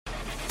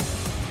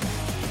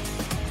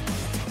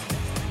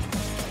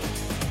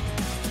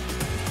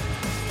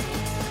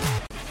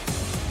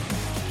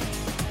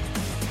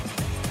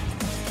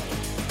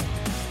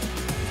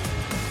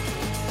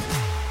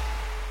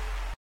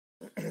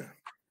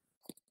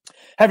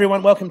Hey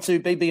everyone, welcome to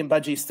BB and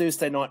Budgie's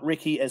Thursday night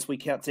recce as we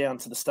count down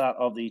to the start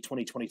of the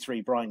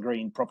 2023 Brian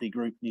Green Property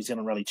Group New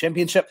Zealand Rally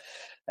Championship.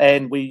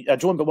 And we are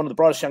joined by one of the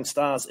brightest young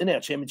stars in our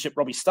championship,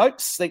 Robbie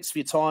Stokes. Thanks for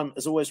your time,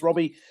 as always,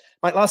 Robbie.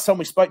 Mate, last time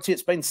we spoke to you,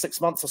 it's been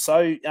 6 months or so.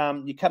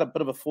 You cut a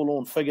bit of a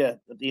forlorn figure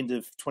at the end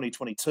of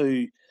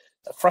 2022.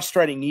 A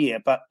frustrating year,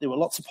 but there were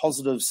lots of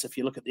positives if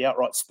you look at the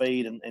outright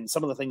speed and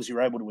some of the things you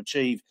were able to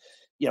achieve,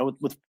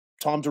 with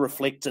time to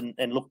reflect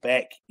and look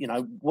back.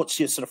 What's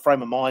your sort of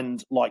frame of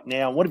mind like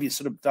now? What have you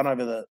sort of done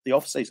over the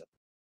off season?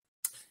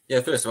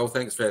 Yeah, first of all,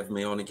 thanks for having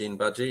me on again,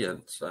 Budgie.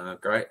 It's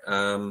great.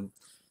 That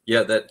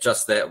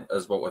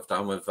is what we've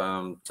done. We've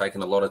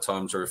taken a lot of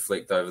time to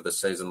reflect over the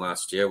season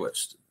last year,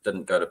 which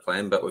didn't go to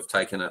plan, but we've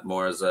taken it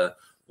more as a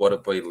what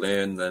have we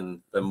learned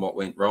than what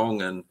went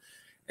wrong,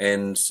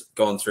 and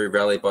gone through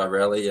rally by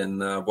rally and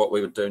what we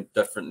would do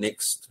different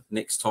next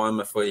time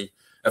if we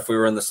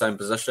were in the same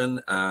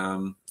position.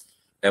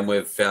 And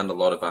we've found a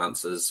lot of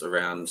answers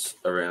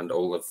around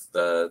all of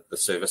the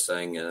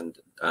servicing, and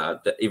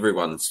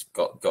everyone's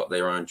got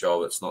their own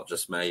job. It's not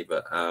just me,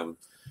 but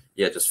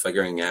just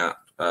figuring out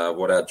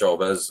what our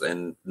job is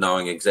and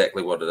knowing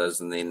exactly what it is,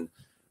 and then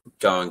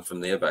going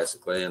from there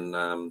basically. And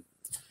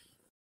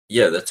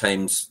the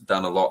team's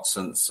done a lot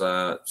since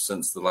the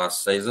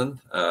last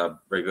season,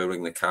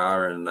 rebuilding the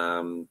car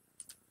and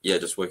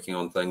just working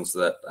on things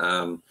that.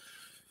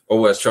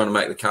 Always trying to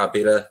make the car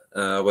better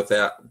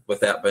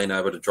without being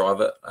able to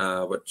drive it,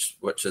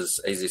 which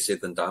is easier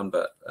said than done.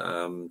 But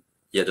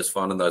just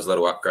finding those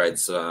little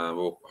upgrades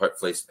will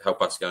hopefully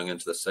help us going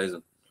into the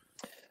season.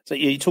 So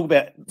you talk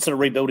about sort of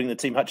rebuilding the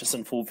Team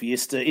Hutchison Ford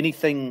Fiesta.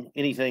 Anything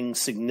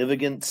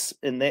significant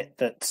in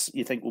that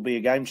you think will be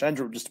a game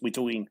changer, or just we're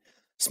talking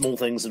small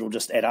things that'll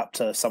just add up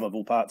to sum of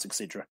all parts,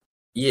 etc.?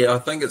 Yeah, I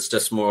think it's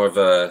just more of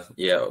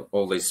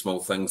all these small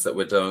things that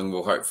we're doing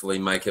will hopefully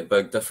make a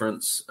big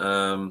difference.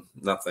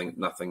 Nothing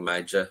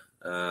major.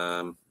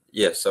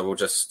 So we'll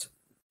just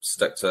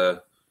stick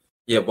to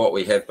what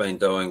we have been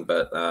doing,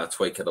 but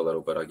tweak it a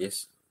little bit, I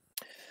guess.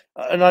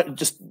 And I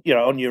just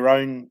on your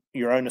own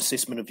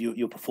assessment of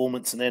your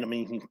performance, and then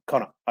you can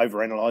kind of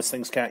overanalyze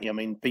things, can't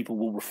you? People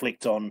will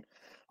reflect on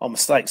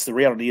mistakes. The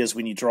reality is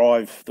when you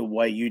drive the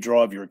way you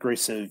drive, you're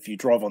aggressive, you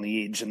drive on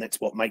the edge, and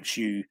that's what makes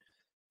you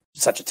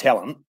such a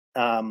talent.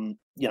 When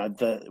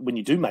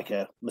you do make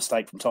a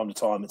mistake from time to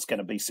time, it's going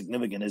to be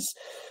significant.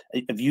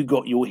 Have you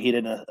got your head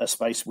in a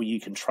space where you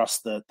can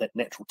trust that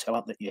natural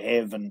talent that you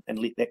have and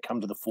let that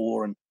come to the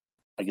fore, and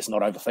I guess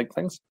not overthink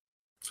things?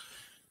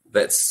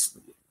 It's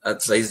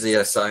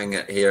easier saying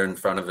it here in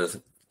front of a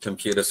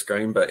computer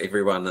screen, but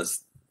everyone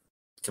is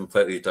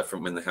completely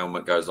different when the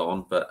helmet goes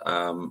on. But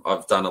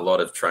I've done a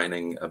lot of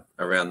training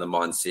around the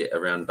mindset,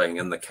 around being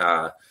in the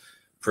car,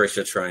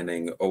 pressure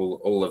training,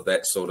 all of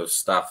that sort of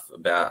stuff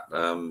about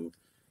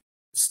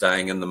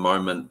staying in the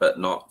moment but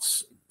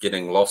not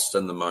getting lost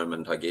in the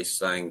moment, I guess,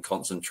 staying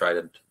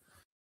concentrated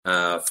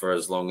for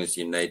as long as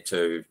you need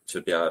to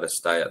be able to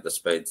stay at the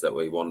speeds that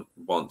we want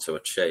to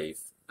achieve.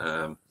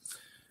 Like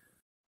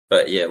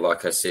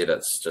I said,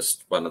 it's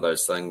just one of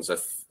those things.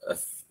 If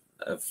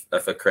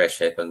a crash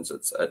happens,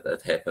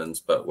 it happens,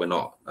 but we're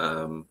not.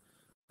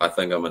 I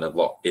think I'm in a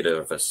lot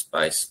better of a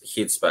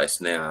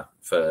headspace now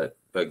for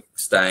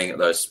staying at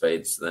those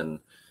speeds than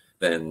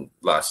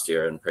last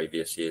year and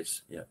previous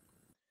years. Yeah.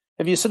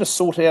 Have you sort of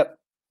sought out,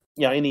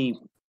 any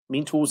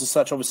mentors as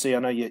such? Obviously, I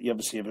know you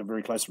obviously have a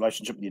very close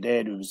relationship with your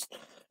dad, who was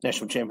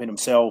national champion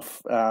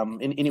himself.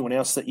 Anyone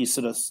else that you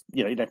sort of,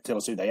 you don't have to tell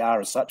us who they are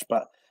as such,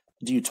 but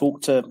do you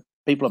talk to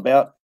people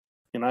about,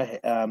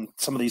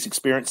 some of these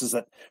experiences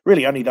that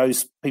really only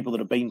those people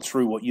that have been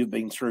through what you've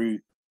been through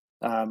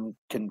can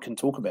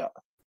talk about?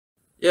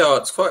 Yeah,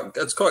 it's quite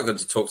good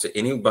to talk to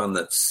anyone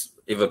that's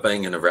ever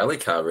been in a rally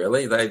car.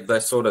 Really, they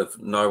sort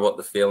of know what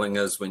the feeling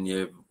is when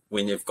you've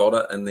got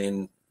it, and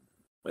then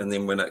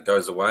when it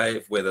goes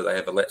away, whether they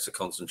have a lapse of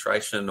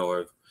concentration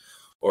or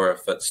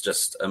if it's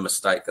just a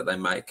mistake that they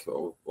make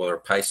or a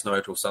pace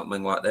note or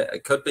something like that.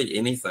 It could be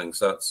anything.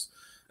 So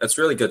it's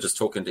really good just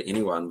talking to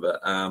anyone. But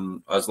I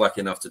was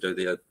lucky enough to do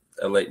the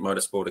Elite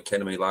Motorsport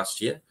Academy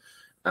last year.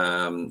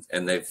 And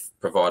they've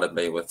provided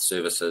me with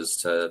services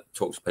to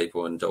talk to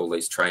people and do all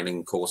these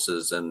training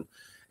courses and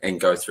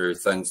go through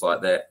things like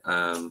that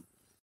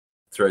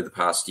through the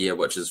past year,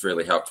 which has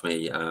really helped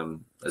me,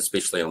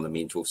 especially on the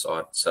mental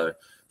side. So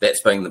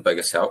that's been the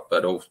biggest help,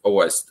 but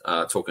always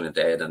talking to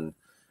Dad and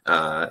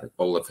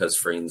all of his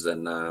friends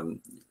and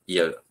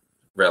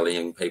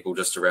rallying people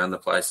just around the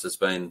place has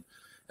been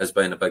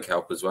a big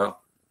help as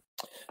well.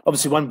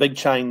 Obviously, one big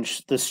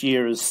change this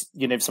year is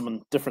you have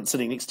someone different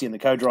sitting next to you in the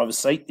co-driver's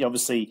seat.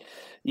 Obviously,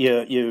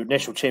 your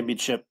national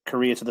championship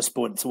career to this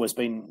point, it's always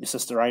been your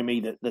sister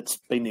Amy that's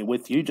been there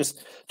with you.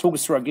 Just talk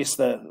us through, I guess,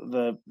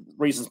 the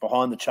reasons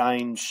behind the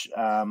change.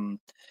 And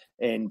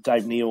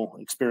Dave Neal,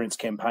 experienced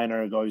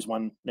campaigner, a guy who's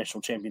won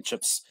national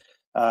championships,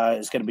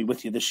 is going to be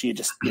with you this year.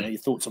 Just your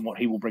thoughts on what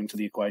he will bring to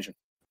the equation.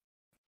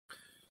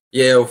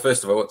 Yeah, well,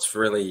 first of all, it's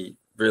really,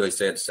 really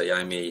sad to see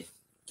Amy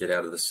get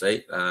out of the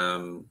seat.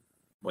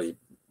 We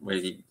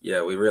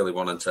really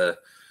wanted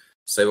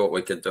see what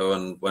we could do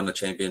and win a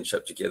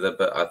championship together.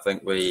 But I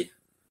think we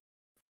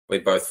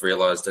both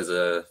realised as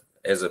a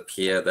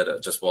pair that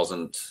it just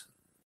wasn't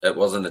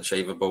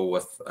achievable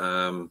with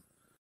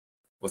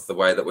the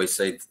way that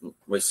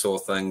we saw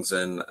things,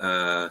 and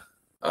I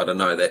don't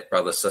know, that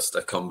brother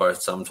sister combo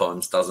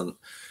sometimes doesn't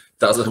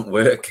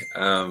work.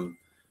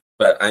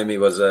 But Amy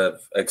was a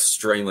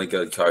extremely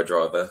good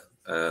co-driver,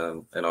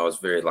 and I was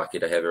very lucky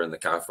to have her in the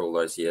car for all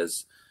those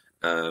years.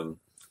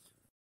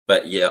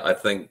 But yeah, I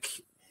think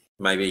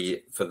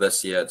maybe for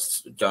this year,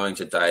 it's going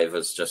to Dave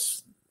is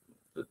just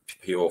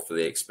pure for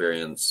the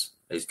experience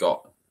he's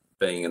got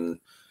being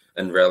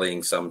in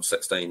rallying some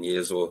 16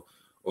 years or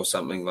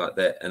something like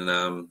that,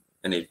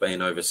 and he's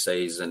been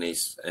overseas, and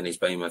he's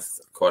been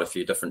with quite a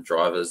few different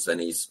drivers, and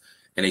he's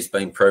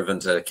been proven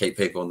to keep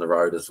people on the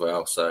road as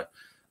well. So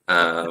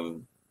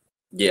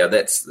yeah,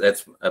 that's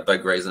a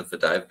big reason for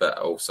Dave, but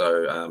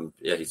also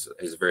he's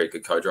a very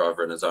good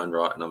co-driver in his own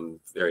right, and I'm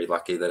very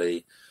lucky that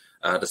he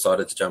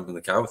decided to jump in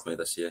the car with me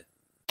this year.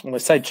 Well, they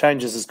say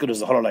change is as good as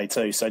the holiday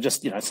too. So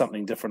just,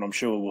 something different, I'm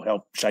sure, will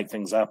help shake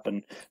things up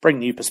and bring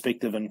new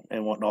perspective and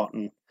whatnot.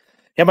 And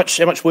how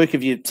much work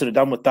have you sort of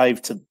done with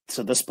Dave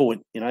to this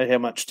point? How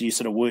much do you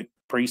sort of work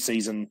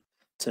pre-season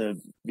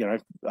to,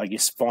 I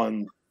guess,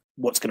 find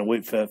what's going to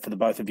work for the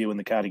both of you in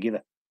the car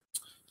together?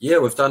 Yeah,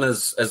 we've done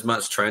as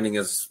much training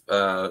as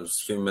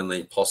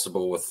humanly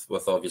possible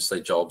with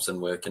obviously jobs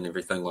and work and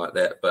everything like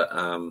that. But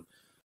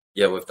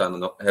yeah, we've had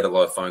a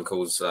lot of phone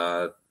calls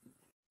to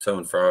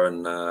and fro,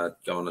 and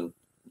gone and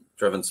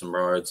driven some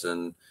roads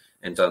and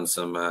done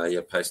some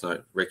pace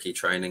note recce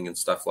training and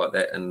stuff like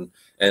that.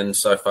 And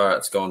so far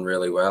it's gone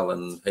really well,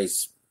 and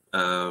he's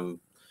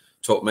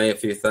taught me a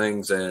few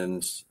things,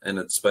 and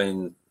it's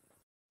been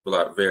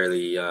like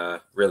really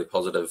really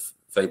positive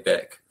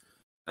feedback.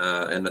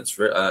 And it's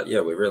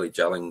we're really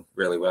gelling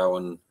really well,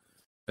 and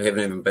we haven't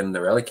even been in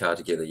the rally car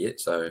together yet,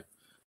 so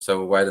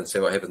we'll wait and see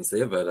what happens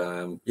there. But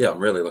I'm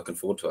really looking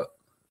forward to it.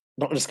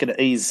 Not just going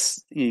to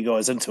ease you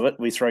guys into it.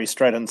 We throw you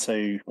straight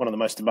into one of the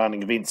most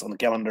demanding events on the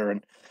calendar,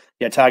 and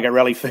Otago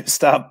Rally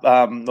first up.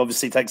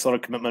 Obviously takes a lot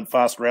of commitment,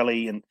 fast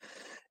rally,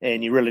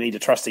 and you really need to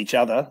trust each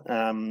other.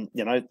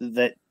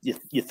 That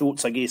your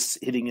thoughts, I guess,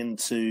 heading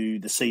into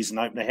the season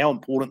opener, how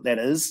important that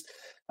is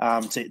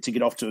to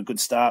get off to a good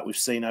start. We've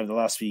seen over the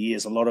last few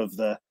years a lot of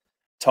the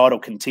title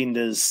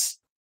contenders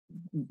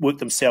work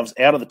themselves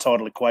out of the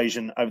title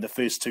equation over the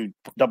first two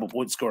double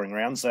point scoring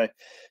rounds. So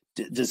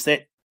does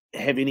that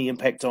have any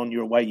impact on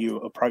your way you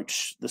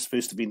approach this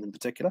first event in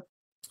particular?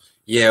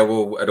 Yeah,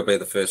 well, it'll be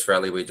the first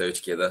rally we do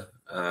together,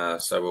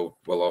 so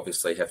we'll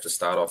obviously have to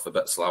start off a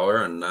bit slower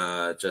and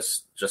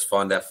just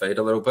find our feet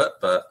a little bit.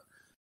 But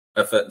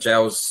if it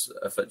gels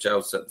at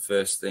the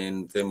first,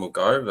 then we'll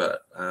go.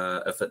 But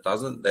if it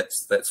doesn't,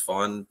 that's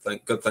fine.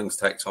 Good things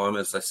take time,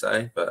 as they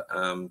say. But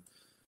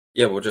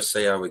we'll just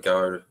see how we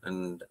go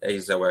and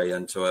ease our way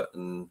into it.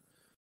 And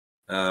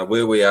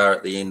where we are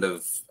at the end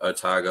of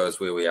Otago is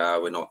where we are.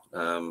 We're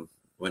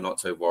not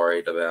too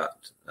worried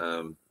about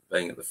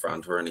being at the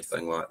front or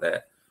anything like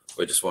that.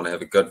 We just want to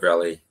have a good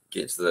rally,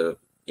 get to the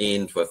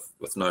end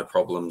with no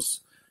problems,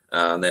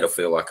 and that'll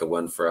feel like a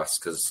win for us,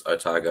 because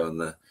Otago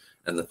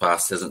in the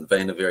past hasn't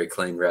been a very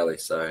clean rally.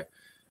 So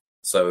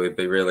we'd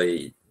be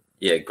really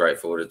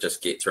grateful to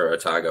just get through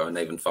Otago and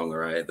even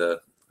Whangarei,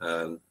 the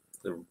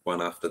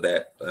one after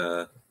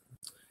that,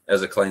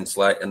 as a clean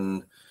slate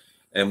and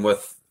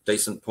with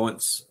decent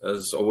points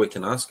is all we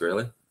can ask,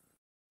 really.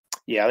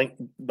 Yeah, I think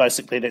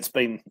basically that's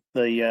been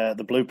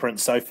the blueprint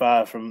so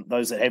far from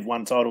those that have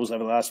won titles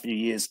over the last few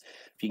years.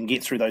 If you can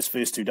get through those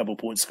first two double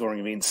point scoring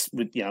events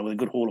with a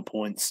good haul of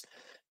points,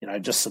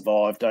 just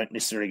survive. Don't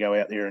necessarily go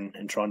out there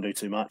and try and do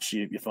too much.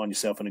 You find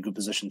yourself in a good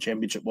position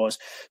championship wise.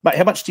 But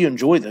how much do you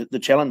enjoy the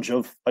challenge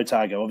of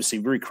Otago? Obviously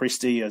very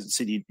cresty. As I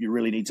said, you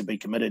really need to be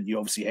committed. You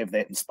obviously have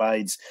that in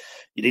spades.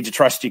 You need to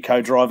trust your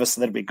co-driver,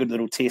 so that'll be a good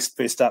little test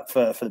first up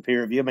for the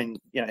pair of you. I mean,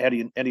 how do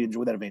you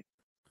enjoy that event?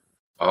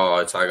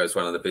 Oh, Otago is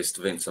one of the best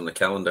events on the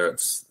calendar.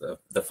 It's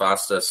the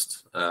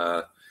fastest.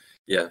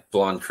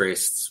 Blind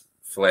crests,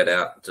 flat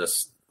out.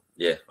 Just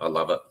I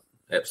love it.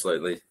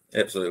 Absolutely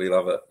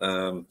love it.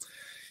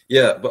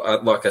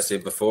 But like I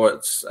said before,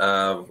 it's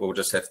we'll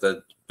just have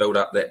to build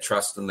up that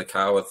trust in the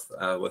car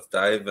with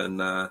Dave, and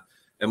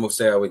we'll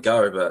see how we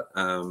go. But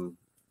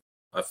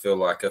I feel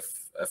like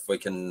if we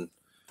can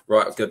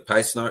write good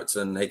pace notes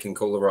and he can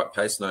call the right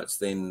pace notes,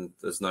 then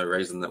there's no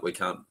reason that we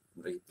can't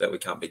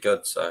be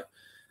good. So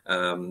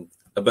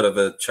a bit of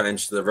a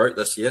change to the route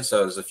this year.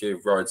 So there's a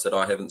few roads that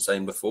I haven't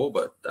seen before,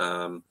 but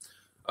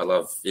I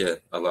love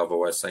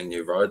always seeing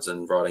new roads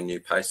and writing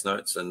new pace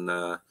notes and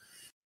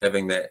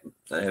having that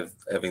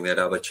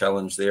other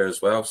challenge there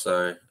as well.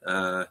 So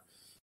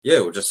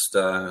we'll just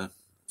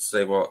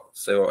see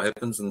what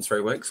happens in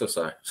 3 weeks or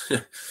so.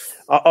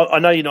 I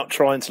know you're not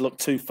trying to look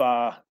too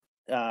far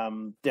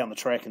down the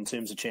track in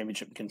terms of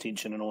championship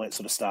contention and all that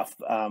sort of stuff.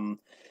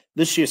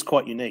 This year's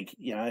quite unique.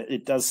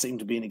 It does seem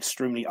to be an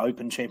extremely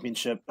open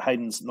championship.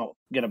 Hayden's not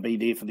going to be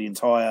there for the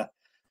entire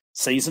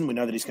season. We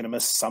know that he's going to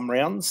miss some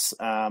rounds.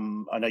 I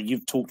know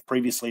you've talked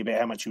previously about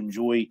how much you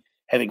enjoy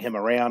having him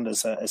around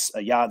as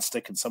a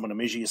yardstick and someone to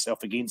measure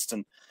yourself against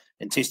and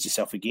test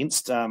yourself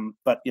against.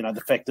 But,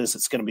 the fact is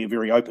it's going to be a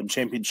very open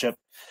championship.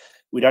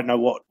 We don't know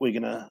what we're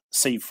going to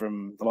see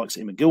from the likes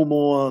of Emma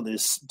Gilmore.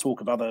 There's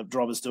talk of other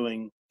drivers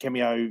doing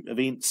cameo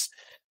events.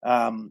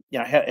 How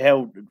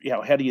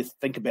do you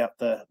think about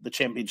the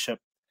championship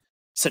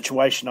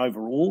situation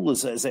overall?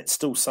 Is that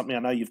still something? I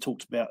know you've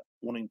talked about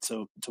wanting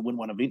to win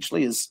one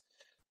eventually. Is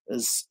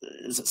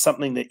it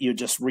something that you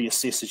just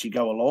reassess as you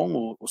go along,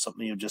 or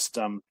something you're just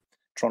trying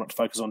not to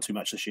focus on too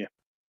much this year?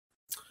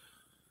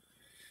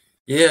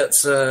 Yeah,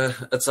 it's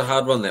a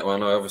hard one, that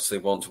one. I obviously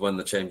want to win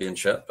the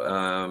championship.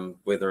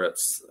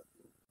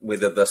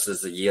 Whether this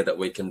is the year that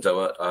we can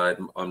do it,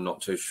 I'm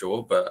not too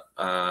sure. But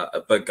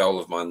a big goal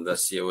of mine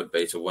this year would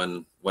be to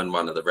win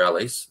one of the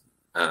rallies.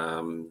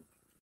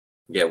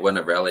 Win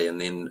a rally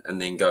and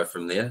then go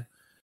from there.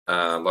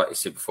 Like you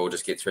said before,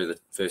 just get through the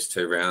first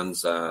 2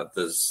 rounds.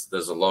 There's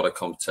a lot of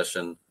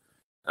competition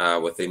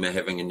with Emma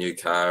having a new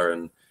car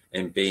and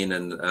Ben,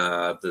 and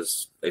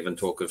there's even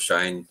talk of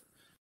Shane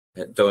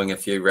doing a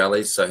few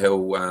rallies, so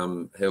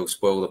he'll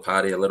spoil the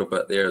party a little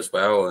bit there as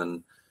well,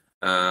 and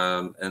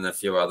a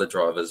few other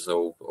drivers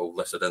all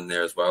listed in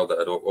there as well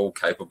that are all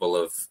capable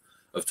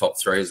of top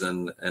threes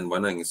and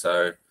winning.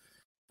 So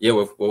yeah,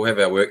 we'll have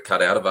our work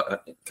cut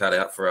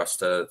out for us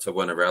to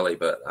win a rally,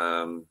 but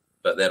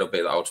that'll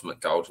be the ultimate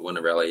goal, to win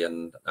a rally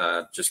and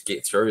just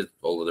get through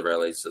all of the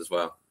rallies as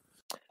well.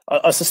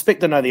 I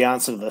suspect I know the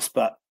answer to this,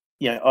 but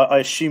I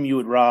assume you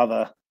would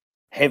rather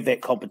have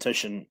that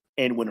competition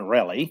and win a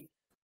rally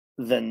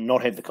than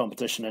not have the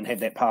competition and have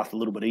that path a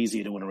little bit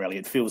easier to win a rally.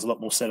 It feels a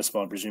lot more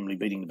satisfying, presumably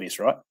beating the best,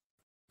 right?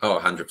 Oh,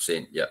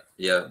 100%.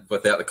 Yeah.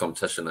 Without the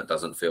competition, it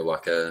doesn't feel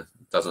right,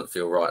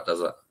 does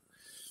it?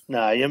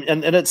 No,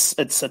 and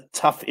it's a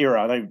tough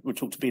era. I know we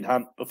talked to Ben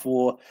Hunt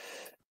before.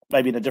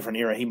 Maybe in a different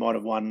era, he might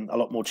have won a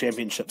lot more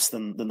championships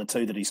than the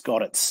 2 that he's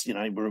got. It's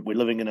we're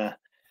living in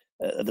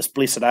this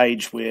blessed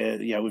age where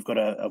we've got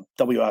a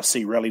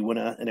WRC rally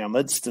winner in our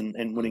midst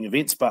and winning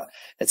events, but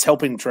it's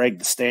helping drag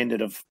the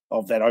standard of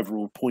that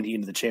overall pointy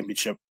end of the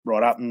championship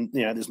right up. And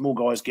there's more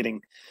guys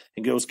getting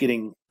and girls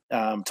getting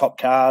top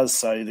cars,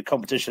 so the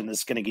competition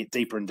is going to get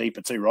deeper and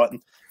deeper too, right?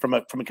 And from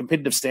a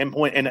competitive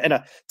standpoint, and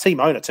a team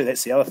owner too,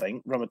 that's the other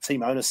thing. From a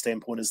team owner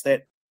standpoint, is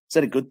that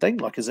a good thing?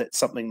 Like, is that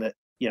something that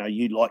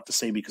you'd like to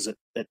see because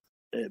it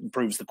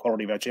improves the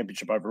quality of our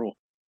championship overall?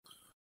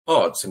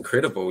 Oh, it's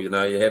incredible. You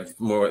have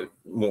more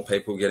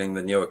people getting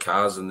the newer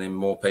cars, and then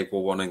more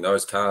people wanting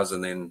those cars,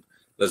 and then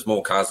there's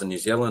more cars in New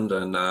Zealand,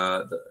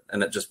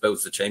 and it just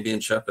builds the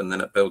championship, and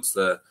then it builds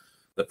the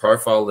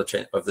profile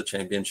of the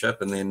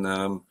championship, and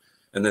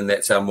then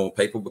that's how more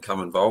people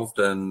become involved,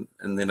 and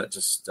then it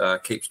just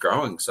keeps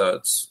growing.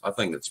 So I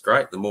think it's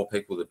great. The more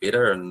people, the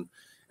better, and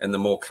the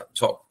more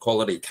top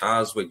quality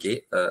cars we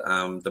get,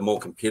 the more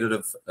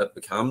competitive it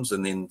becomes,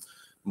 and then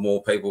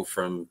more people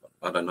from,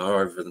 I don't know,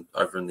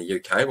 over in the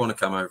UK want to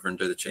come over and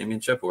do the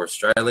championship, or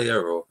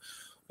Australia,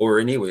 or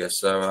anywhere.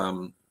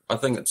 So I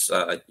think it's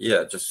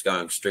just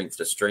going strength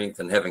to strength,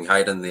 and having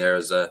Hayden there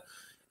as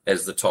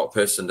the top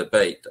person to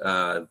beat.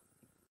 I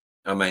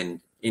mean,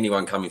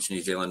 anyone coming to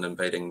New Zealand and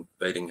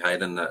beating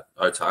Hayden at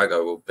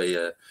Otago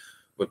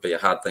would be a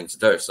hard thing to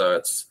do.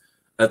 So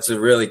it's a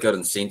really good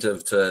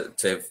incentive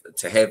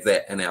to have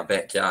that in our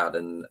backyard,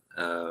 and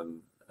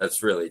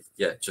it's really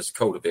just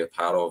cool to be a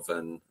part of.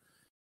 And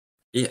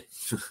yeah.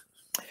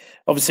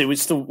 Obviously, we're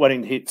still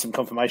waiting to hit some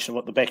confirmation of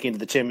what the back end of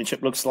the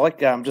championship looks like.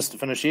 Just to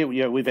finish here,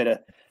 we've had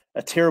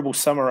a terrible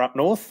summer up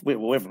north. We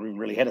haven't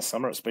really had a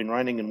summer. It's been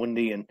raining and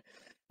windy, and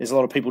there's a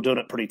lot of people doing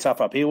it pretty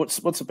tough up here. What's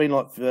it been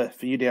like for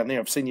you down there?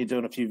 I've seen you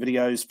doing a few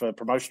videos for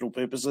promotional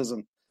purposes,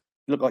 and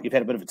you look like you've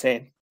had a bit of a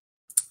tan.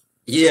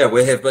 Yeah,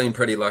 we have been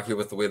pretty lucky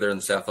with the weather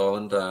in South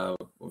Island.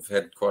 We've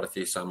had quite a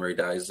few summery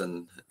days,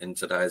 and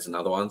today's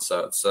another one.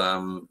 So it's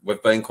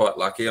we've been quite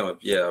lucky.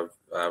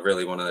 I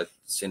really want to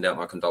send out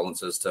my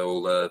condolences to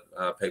all the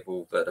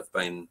people that have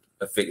been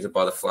affected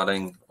by the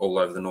flooding all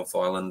over the North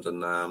Island,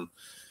 and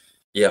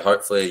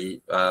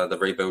hopefully the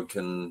rebuild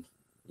can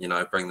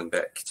bring them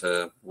back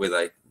to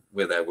where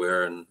they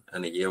were in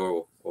a year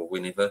or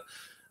whenever.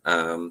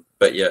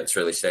 But yeah, it's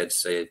really sad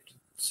to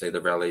see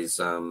the rallies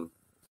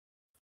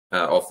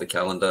off the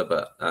calendar.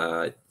 But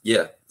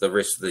the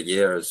rest of the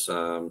year is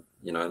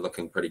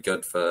looking pretty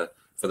good for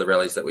the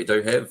rallies that we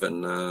do have,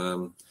 and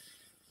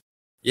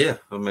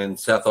I mean,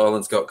 South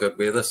Island's got good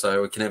weather,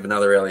 so we can have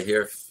another rally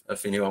here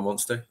if anyone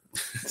wants to.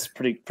 It's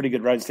pretty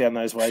good roads down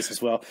those ways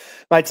as well.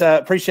 Mate,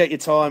 appreciate your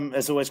time.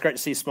 As always, great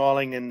to see you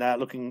smiling, and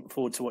looking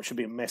forward to what should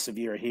be a massive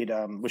year ahead.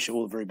 Wish you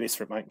all the very best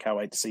for it, mate. Can't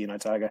wait to see you in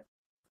Otago.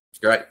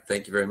 Great.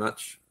 Thank you very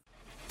much.